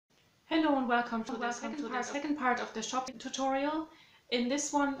Hello and welcome to the second part of the shop tutorial. In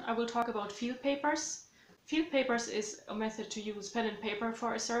this one I will talk about field papers. Field papers is a method to use pen and paper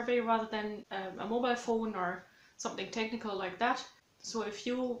for a survey rather than a mobile phone or something technical like that. So if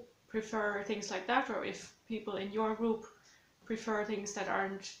you prefer things like that, or if people in your group prefer things that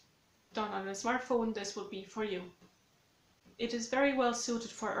aren't done on a smartphone, this will be for you. It is very well suited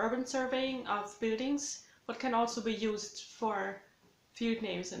for urban surveying of buildings, but can also be used for field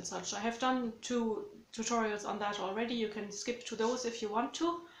names and such. I have done 2 tutorials on that already. You can skip to those if you want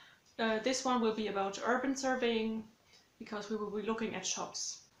to. This one will be about urban surveying because we will be looking at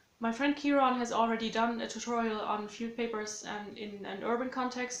shops. My friend Kieran has already done a tutorial on field papers and in an urban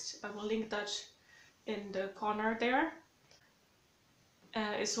context. I will link that in the corner there.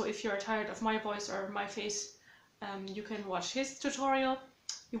 So if you're tired of my voice or my face, you can watch his tutorial.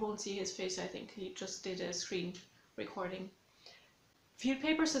 You won't see his face, I think. He just did a screen recording. Field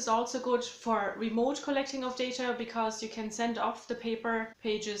papers is also good for remote collecting of data because you can send off the paper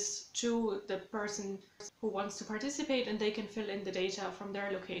pages to the person who wants to participate and they can fill in the data from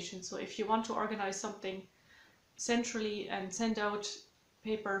their location. So if you want to organize something centrally and send out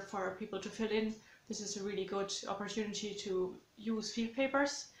paper for people to fill in, this is a really good opportunity to use field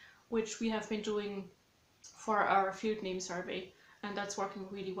papers, which we have been doing for our field name survey, and that's working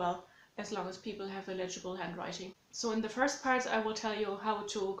really well as long as people have a legible handwriting. So in the first part I will tell you how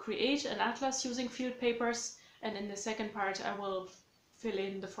to create an atlas using field papers, and in the second part I will fill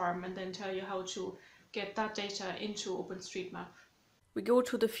in the form and then tell you how to get that data into OpenStreetMap. We go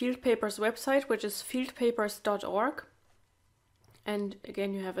to the field papers website, which is fieldpapers.org, and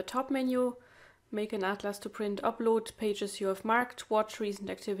again you have a top menu, make an atlas to print, upload pages you have marked, watch recent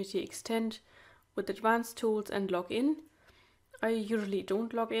activity, extend with advanced tools, and log in. I usually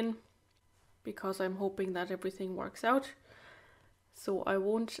don't log in because I'm hoping that everything works out. So I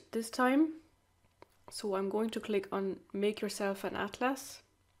won't this time. So I'm going to click on Make Yourself an Atlas.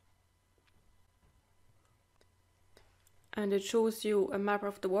 And it shows you a map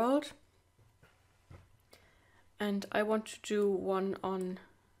of the world. And I want to do one on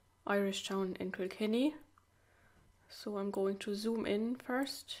Irishtown in Kilkenny. So I'm going to zoom in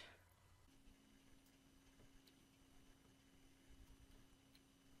first.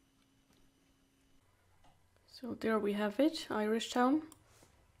 So there we have it, Irishtown.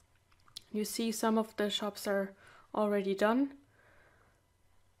 You see some of the shops are already done.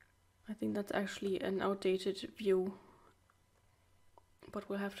 I think that's actually an outdated view, but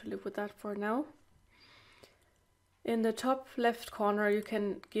we'll have to live with that for now. In the top left corner you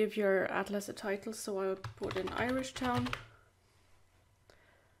can give your atlas a title, so I'll put in Irishtown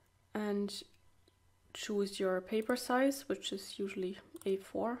and choose your paper size, which is usually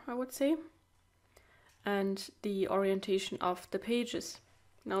A4, I would say, and the orientation of the pages.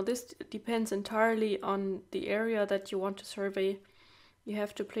 Now this depends entirely on the area that you want to survey. You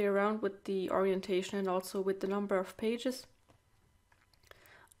have to play around with the orientation and also with the number of pages.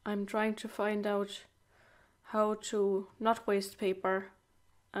 I'm trying to find out how to not waste paper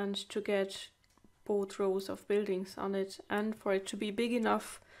and to get both rows of buildings on it, and for it to be big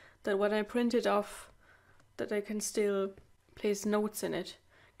enough that when I print it off that I can still place notes in it,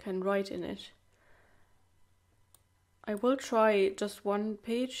 can write in it. I will try just one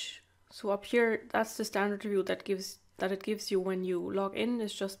page. So up here, that's the standard view that it gives you when you log in.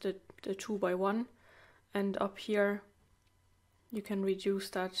 It's just the 2x1, and up here you can reduce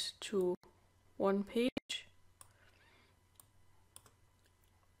that to 1 page.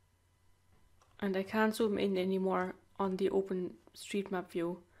 And I can't zoom in anymore on the OpenStreetMap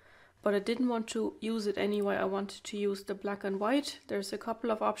view, but I didn't want to use it anyway. I wanted to use the black and white. There's a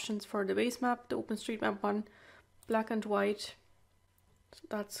couple of options for the base map, the OpenStreetMap one. Black and white, so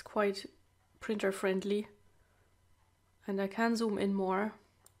that's quite printer friendly, and I can zoom in more.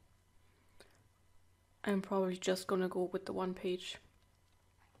 I'm probably just gonna go with the 1 page,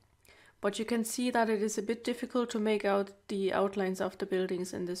 but you can see that it is a bit difficult to make out the outlines of the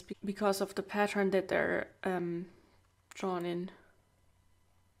buildings in this because of the pattern that they're drawn in.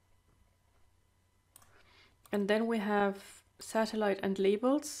 And then we have satellite and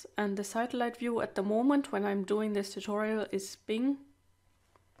labels, and the satellite view at the moment when I'm doing this tutorial is Bing.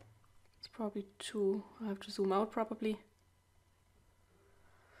 It's probably I have to zoom out probably.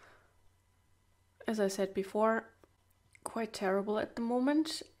 As I said before, quite terrible at the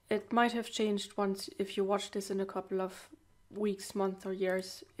moment. It might have changed once, if you watch this in a couple of weeks, months or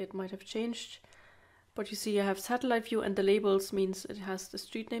years, it might have changed. But you see I have satellite view, and the labels means it has the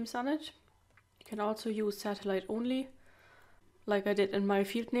street names on it. You can also use satellite only, like I did in my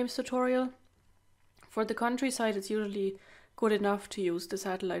field names tutorial. For the countryside it's usually good enough to use the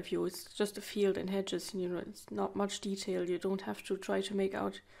satellite view. It's just a field and hedges, you know, it's not much detail. You don't have to try to make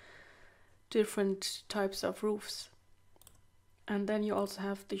out different types of roofs. And then you also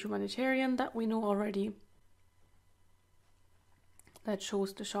have the humanitarian that we know already, that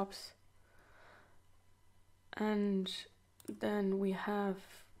shows the shops. And then we have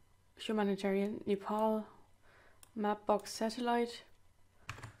humanitarian Nepal map box satellite,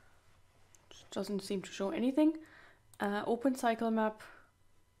 which doesn't seem to show anything. Open cycle map.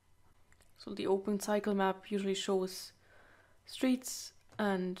 So the open cycle map usually shows streets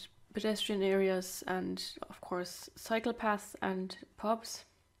and pedestrian areas and of course cycle paths and pubs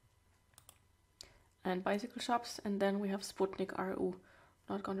and bicycle shops. And then we have Sputnik RU.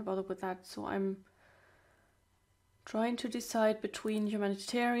 Not going to bother with that. So I'm trying to decide between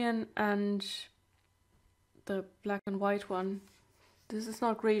humanitarian and the black and white one. This is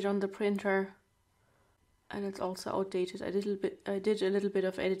not great on the printer, and it's also outdated. I did a little bit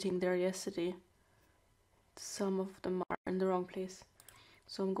of editing there yesterday. Some of them are in the wrong place.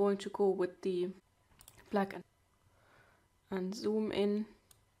 So I'm going to go with the black and zoom in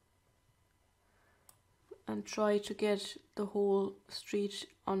and try to get the whole street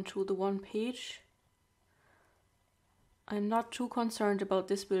onto the one page. I'm not too concerned about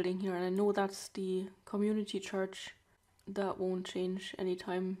this building here, and I know that's the community church. That won't change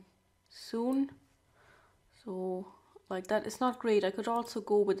anytime soon. So like that, it's not great. I could also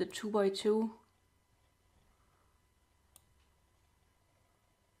go with the 2x2.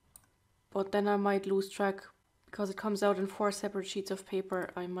 But then I might lose track, because it comes out in 4 separate sheets of paper.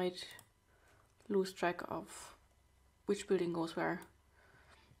 I might lose track of which building goes where.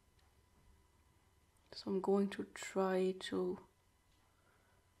 So I'm going to try to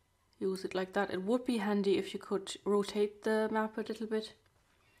use it like that. It would be handy if you could rotate the map a little bit,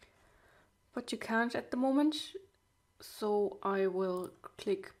 but you can't at the moment. So I will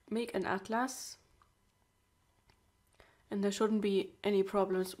click make an atlas, and there shouldn't be any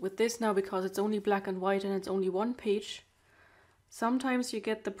problems with this now because it's only black and white and it's only one page. Sometimes you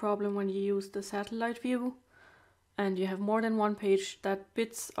get the problem when you use the satellite view and you have more than one page, that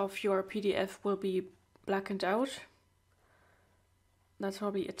bits of your PDF will be blackened out. That's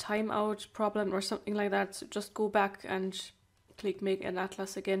probably a timeout problem or something like that. So just go back and click make an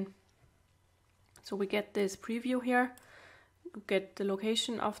atlas again. So we get this preview here. We get the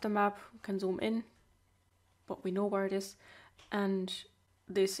location of the map. We can zoom in, but we know where it is. And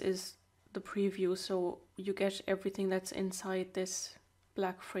this is the preview. So you get everything that's inside this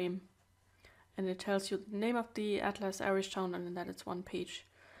black frame. And it tells you the name of the atlas, Irish town, and that it's one page.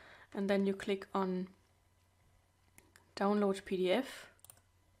 And then you click on download PDF.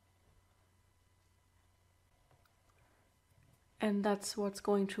 And that's what's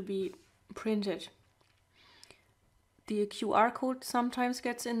going to be printed. The QR code sometimes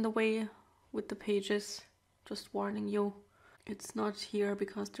gets in the way with the pages, just warning you. It's not here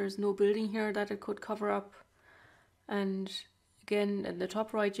because there's no building here that it could cover up. And again, in the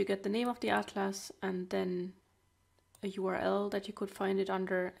top right you get the name of the atlas and then a URL that you could find it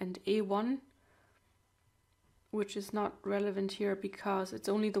under, and A1, which is not relevant here because it's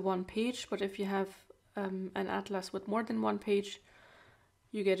only the one page. But if you have an atlas with more than one page,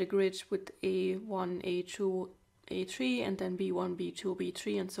 you get a grid with A1, A2, A3, and then B1, B2,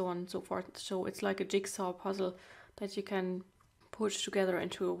 B3, and so on and so forth. So it's like a jigsaw puzzle that you can put together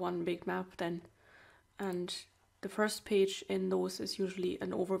into one big map then. And the first page in those is usually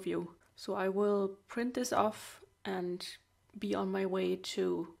an overview. So I will print this off and be on my way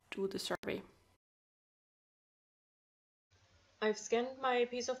to do the survey. I've scanned my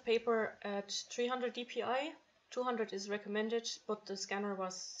piece of paper at 300 dpi. 200 is recommended, but the scanner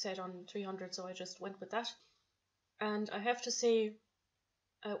was set on 300, so I just went with that. And I have to say,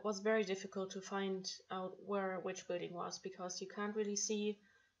 it was very difficult to find out where which building was, because you can't really see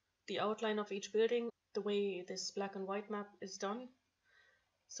the outline of each building the way this black and white map is done.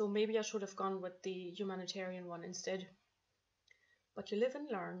 So maybe I should have gone with the humanitarian one instead. But you live and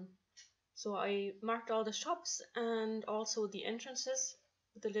learn. So I marked all the shops and also the entrances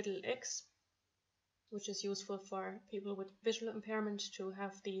with the little X, which is useful for people with visual impairment to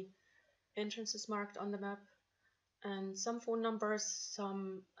have the entrances marked on the map. And some phone numbers,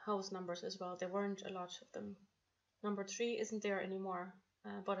 some house numbers as well. There weren't a lot of them. Number 3 isn't there anymore,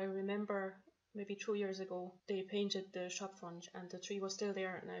 but I remember maybe 2 years ago they painted the shop front and the 3 was still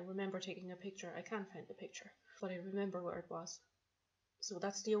there, and I remember taking a picture. I can't find the picture, but I remember where it was. So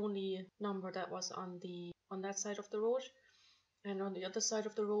that's the only number that was on that side of the road. And on the other side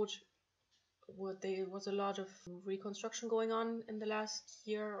of the road, there was a lot of reconstruction going on in the last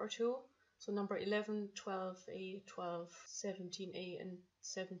year or two. So number 11, 12A, 12, 17A, and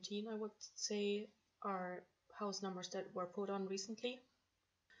 17, I would say, are house numbers that were put on recently.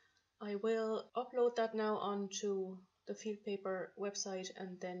 I will upload that now onto the Fieldpaper website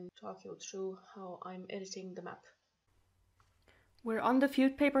and then talk you through how I'm editing the map. We're on the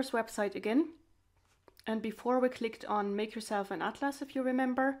Fieldpapers website again. And before we clicked on Make Yourself an Atlas, if you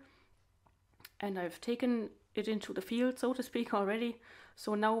remember. And I've taken it into the field, so to speak, already.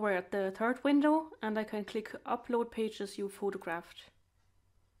 So now we're at the third window and I can click Upload Pages You Photographed.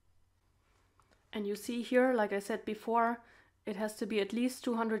 And you see here, like I said before, it has to be at least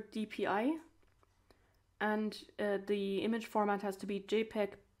 200 dpi. And the image format has to be JPEG,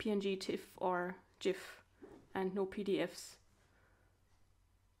 PNG, TIFF or GIF and no PDFs.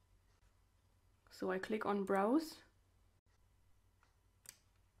 So I click on Browse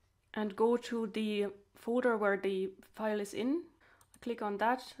and go to the folder where the file is in. Click on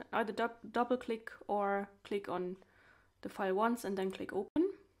that, either double click or click on the file once and then click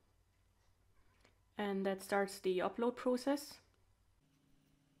Open. And that starts the upload process.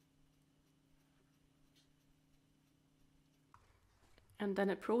 And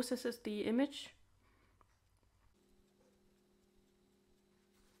then it processes the image.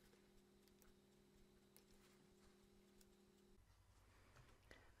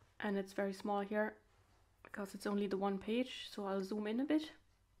 And it's very small here because it's only the one page, so I'll zoom in a bit.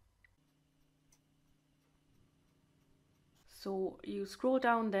 So you scroll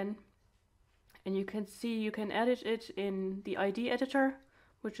down then and you can see you can edit it in the ID editor,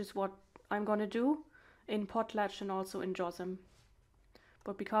 which is what I'm gonna do, in Potlatch and also in JOSM.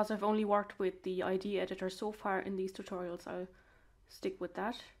 But because I've only worked with the ID editor so far in these tutorials, I'll stick with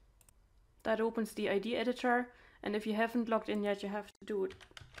that. That opens the ID editor, and if you haven't logged in yet, you have to do it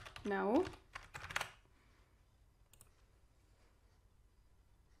now.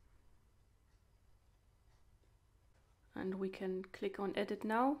 And we can click on Edit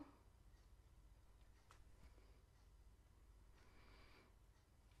Now.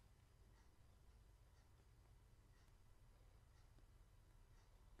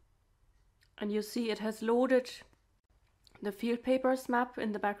 And you see it has loaded the Fieldpapers map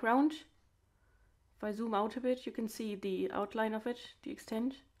in the background. If I zoom out a bit, you can see the outline of it, the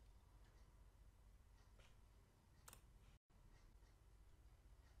extent.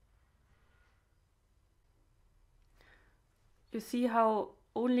 You see how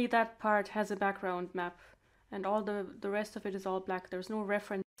only that part has a background map and all the rest of it is all black. There's no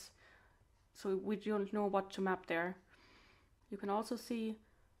reference, so we don't know what to map there. You can also see,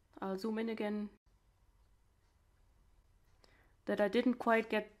 I'll zoom in again, that I didn't quite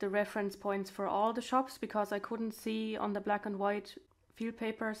get the reference points for all the shops because I couldn't see on the black and white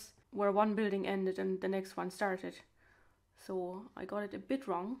Fieldpapers where one building ended and the next one started. So I got it a bit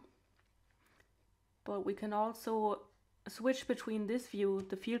wrong. But we can also switch between this view,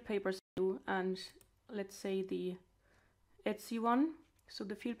 the Fieldpapers view, and let's say the Etsy one. So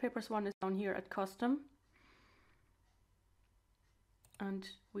the Fieldpapers one is down here at Custom. And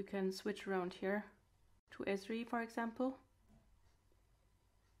we can switch around here to Esri, for example.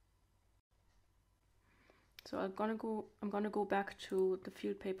 So I'm gonna go back to the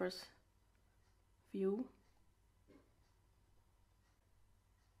Fieldpapers view.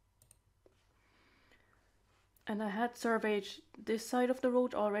 And I had surveyed this side of the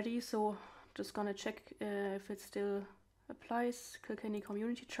road already, so I'm just gonna check if it still applies. Kilkenny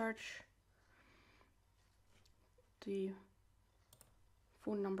Community Church. The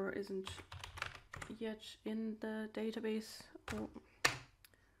phone number isn't yet in the database. Oh.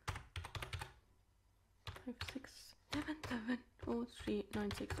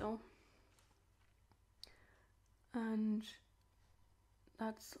 567703960. And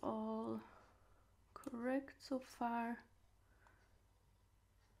that's all correct so far.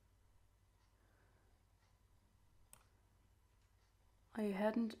 I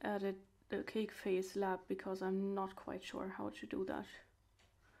hadn't added the cake face lab because I'm not quite sure how to do that.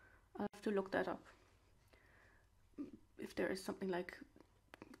 I'll have to look that up. If there is something like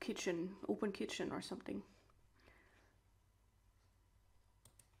kitchen, open kitchen or something.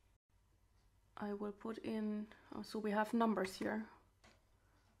 I will put in, so we have numbers here.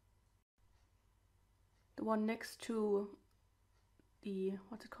 The one next to the,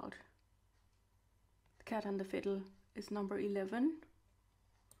 what's it called? The Cat and the Fiddle is number 11.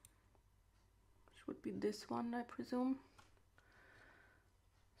 Which would be this one, I presume.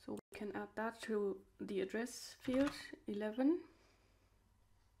 So we can add that to the address field, 11.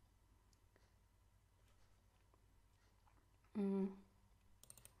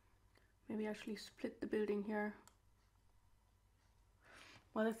 Maybe actually split the building here.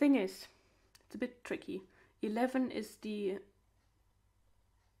 Well, the thing is, It's a bit tricky. 11 is the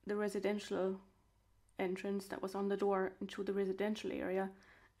residential entrance that was on the door into the residential area,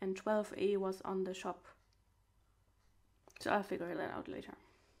 and 12A was on the shop. So I'll figure that out later.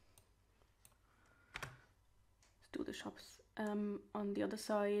 Let's do the shops. On the other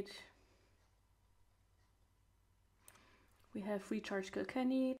side, we have Recharge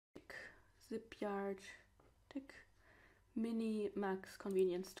Kilkenny, tick. Zip Yard, tick. Mini Max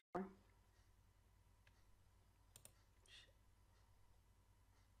convenience store.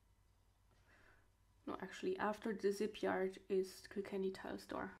 No, actually, after the Zip Yard is Kilkenny Tile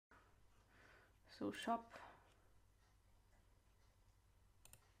Store. So shop.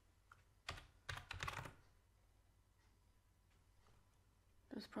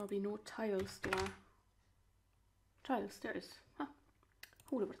 There's probably no tile store. Tiles, there is. Huh.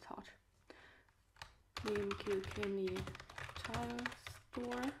 Who would have thought? Name Kilkenny Tile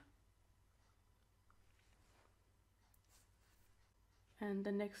Store. And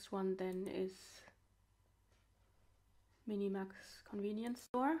the next one then is Minimax Convenience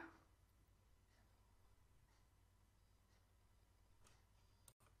Store.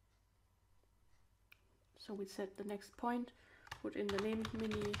 So we set the next point, put in the name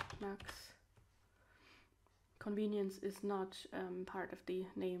Minimax. Convenience is not part of the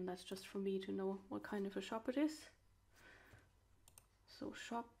name, that's just for me to know what kind of a shop it is. So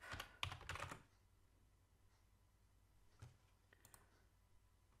shop.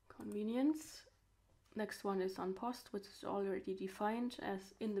 Convenience. Next one is on post, which is already defined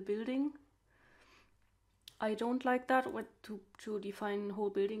as in the building. I don't like that to define whole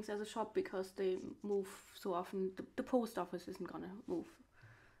buildings as a shop, because they move so often. The post office isn't gonna move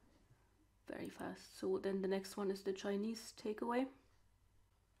very fast. So then the next one is the Chinese takeaway.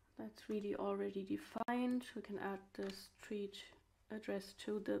 That's really already defined. We can add the street address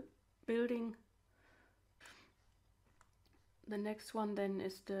to the building. The next one then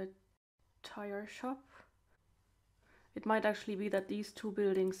is the tire shop. It might actually be that these two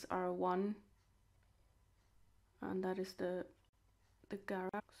buildings are one, and that is the garage.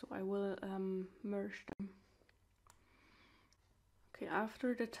 So I will merge them. Okay,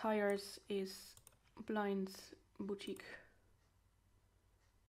 after the tires is blinds boutique.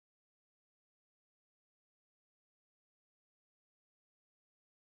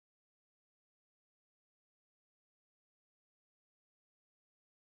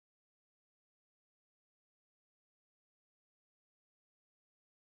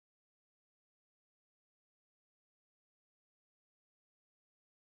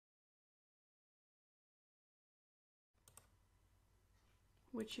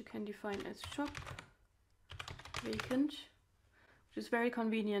 Which you can define as shop vacant, which is very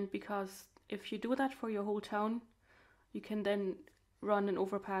convenient, because if you do that for your whole town, you can then run an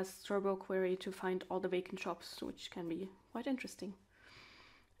overpass turbo query to find all the vacant shops, which can be quite interesting.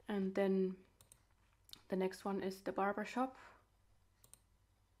 And then the next one is the barber shop.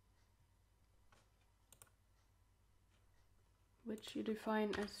 Which you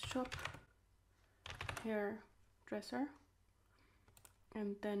define as shop hairdresser.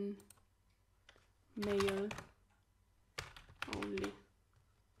 And then male only,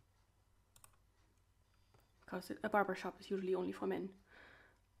 because a barber shop is usually only for men.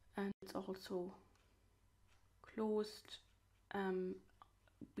 And it's also closed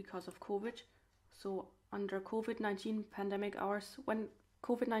because of COVID. So under COVID-19 pandemic hours, when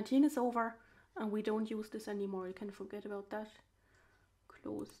COVID-19 is over and we don't use this anymore, you can forget about that.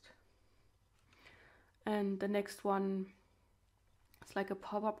 Closed. And the next one, it's like a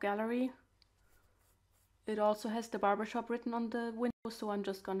pop-up gallery. It also has the barbershop written on the window, so I'm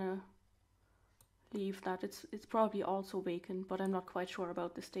just gonna leave that. It's probably also vacant, but I'm not quite sure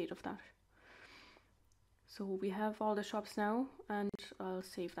about the state of that. So we have all the shops now, and I'll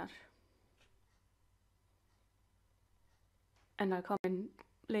save that. And I'll come in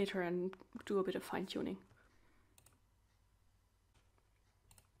later and do a bit of fine-tuning.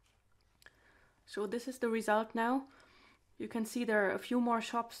 So this is the result now. You can see there are a few more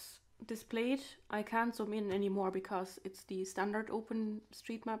shops displayed. I can't zoom in anymore because it's the standard open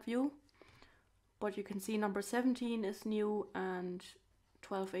street map view. But you can see number 17 is new and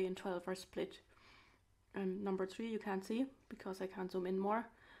 12A and 12 are split. And number 3 you can't see because I can't zoom in more.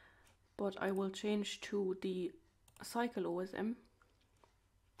 But I will change to the Cycle OSM,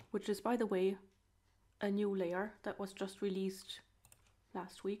 which is, by the way, a new layer that was just released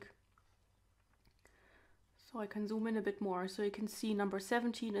last week. So I can zoom in a bit more, so you can see number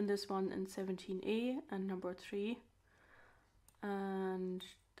 17 in this one and 17A and number 3 and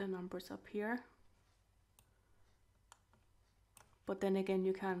the numbers up here. But then again,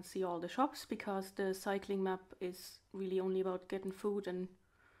 you can't see all the shops because the cycling map is really only about getting food, and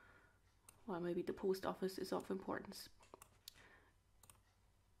well, maybe the post office is of importance.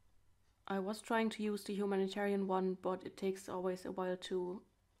 I was trying to use the humanitarian one, but it takes always a while to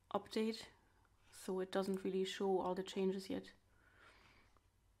update, so it doesn't really show all the changes yet.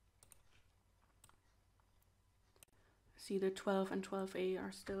 See, the 12 and 12A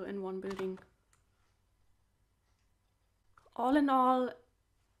are still in one building. All in all,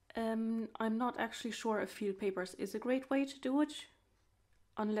 I'm not actually sure if field papers is a great way to do it,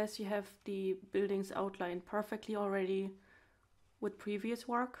 unless you have the buildings outlined perfectly already with previous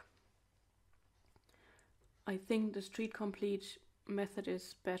work. I think the street complete method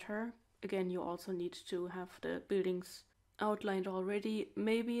is better. Again, you also need to have the buildings outlined already.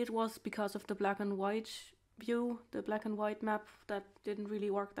 Maybe it was because of the black and white view, the black and white map, that didn't really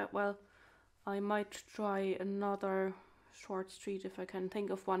work that well. I might try another short street if I can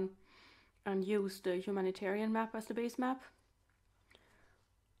think of one, and use the humanitarian map as the base map.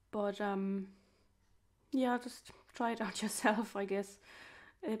 But yeah, just try it out yourself, I guess.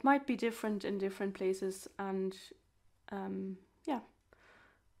 It might be different in different places, and yeah,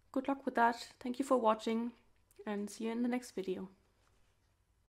 good luck with that. Thank you for watching, and see you in the next video.